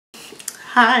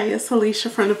Hi, it's Ayesha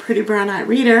from the Pretty Brown Eyed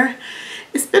Reader.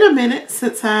 It's been a minute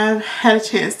since I've had a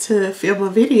chance to film a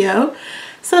video,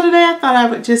 so today I thought I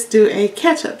would just do a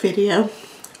catch-up video.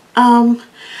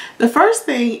 The first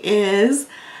thing is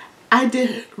I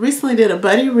recently did a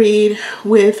buddy read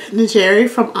with Nneka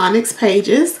from Onyx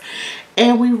Pages,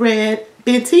 and we read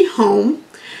Binti Home,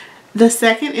 the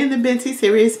second in the Binti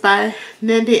series by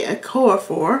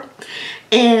Nneka.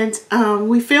 And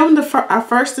we filmed our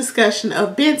first discussion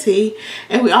of Binti,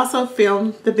 and we also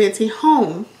filmed the Binti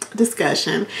Home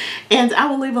discussion. And I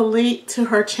will leave a link to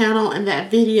her channel and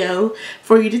that video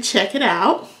for you to check it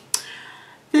out.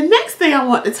 The next thing I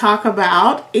want to talk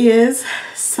about is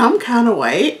some kind of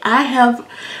way I have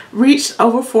reached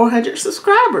over 400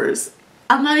 subscribers.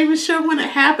 I'm not even sure when it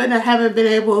happened. I haven't been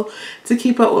able to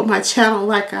keep up with my channel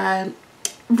like I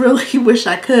really wish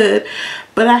I could,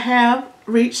 but I have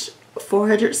reached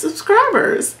 400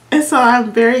 subscribers, and so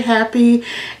I'm very happy,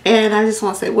 and I just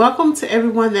want to say welcome to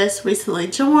everyone that's recently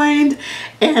joined,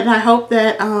 and I hope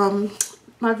that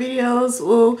my videos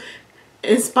will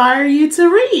inspire you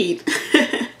to read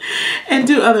and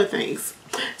do other things.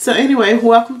 So anyway,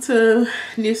 welcome to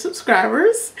new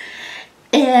subscribers.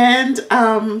 And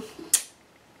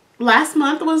last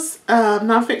month was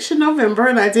Nonfiction November,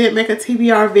 and I did make a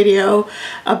TBR video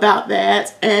about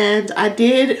that, and I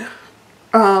did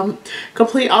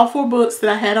complete all 4 books that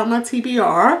I had on my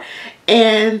TBR,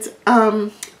 and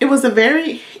it was a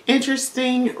very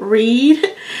interesting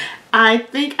read. I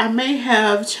think I may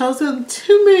have chosen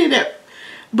too many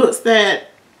books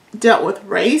that dealt with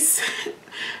race.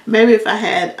 Maybe if I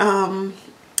had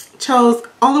chose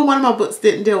only one of my books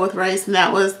didn't deal with race, and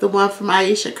that was the one from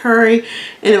Ayesha Curry,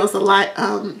 and it was a lot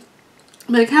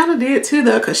but it kind of did too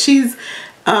though, because she's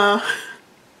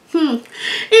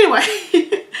anyway,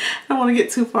 I don't want to get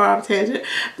too far off tangent,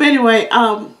 but anyway,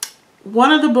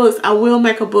 one of the books I will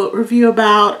make a book review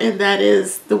about, and that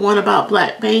is the one about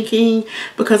black banking,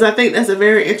 because I think that's a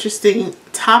very interesting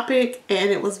topic, and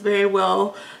it was very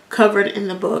well covered in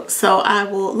the book. So I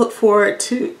will look forward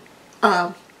to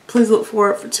please look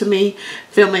forward to me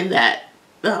filming that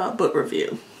book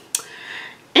review.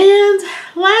 And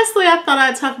lastly, I thought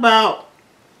I'd talk about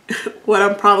what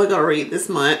I'm probably going to read this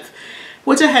month,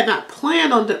 which I had not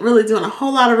planned on really doing a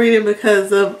whole lot of reading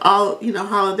because of all,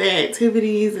 holiday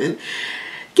activities and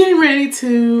getting ready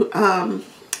to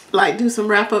like do some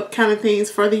wrap up kind of things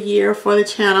for the year for the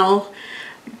channel.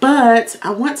 But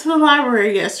I went to the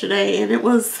library yesterday, and it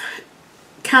was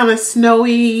kind of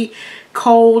snowy,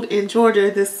 cold in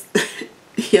Georgia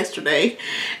yesterday.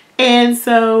 And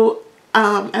so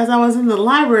as I was in the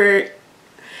library,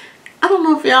 I don't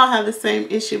know if y'all have the same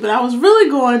issue, but I was really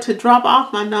going to drop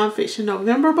off my Nonfiction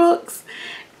November books,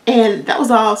 and that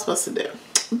was all I was supposed to do.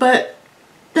 But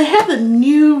they have the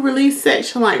new release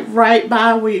section like right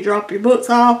by where you drop your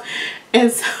books off,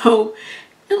 and so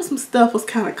there was some stuff was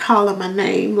kind of calling my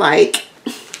name, like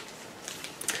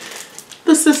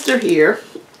the sister here,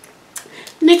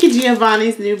 Nikki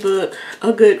Giovanni's new book,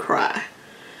 A Good Cry.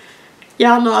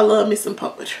 Y'all know I love me some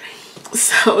poetry,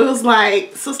 so it was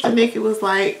like Sister Nikki was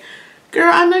like, girl,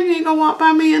 I know you ain't gonna walk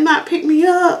by me and not pick me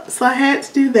up. So I had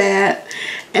to do that.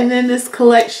 And then this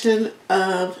collection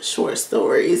of short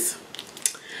stories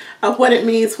of what it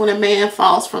means when a man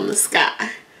falls from the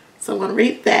sky. So I'm gonna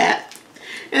read that.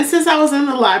 And since I was in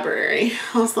the library,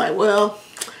 I was like, well,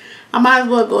 I might as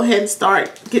well go ahead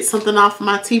and get something off of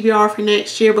my TBR for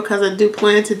next year, because I do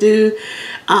plan to do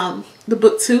the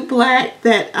Booktube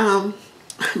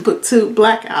Booktube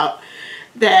Blackout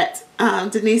that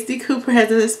Denise D. Cooper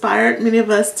has inspired many of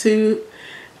us to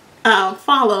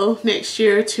follow next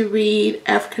year, to read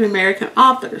African American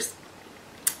authors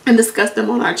and discuss them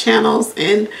on our channels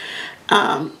and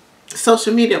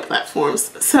social media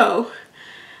platforms. So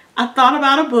I thought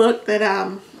about a book that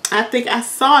I think I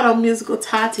saw it on Musical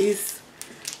Tati's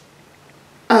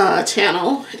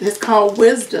channel, and it's called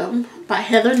Wisdom by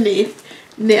Heather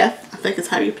Neff, I think is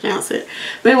how you pronounce it.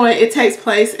 But anyway, it takes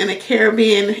place in a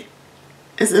Caribbean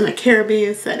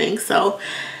setting. So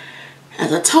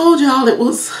as I told y'all, it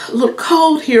was a little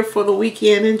cold here for the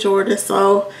weekend in Georgia,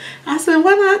 so I said,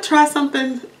 why not try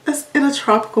something that's in a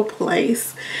tropical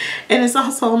place? And it's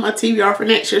also on my TBR for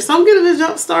next year, so I'm getting a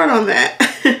jump start on that.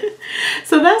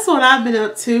 So that's what I've been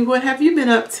up to. What have you been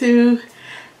up to?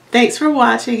 Thanks for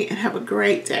watching, and have a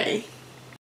great day.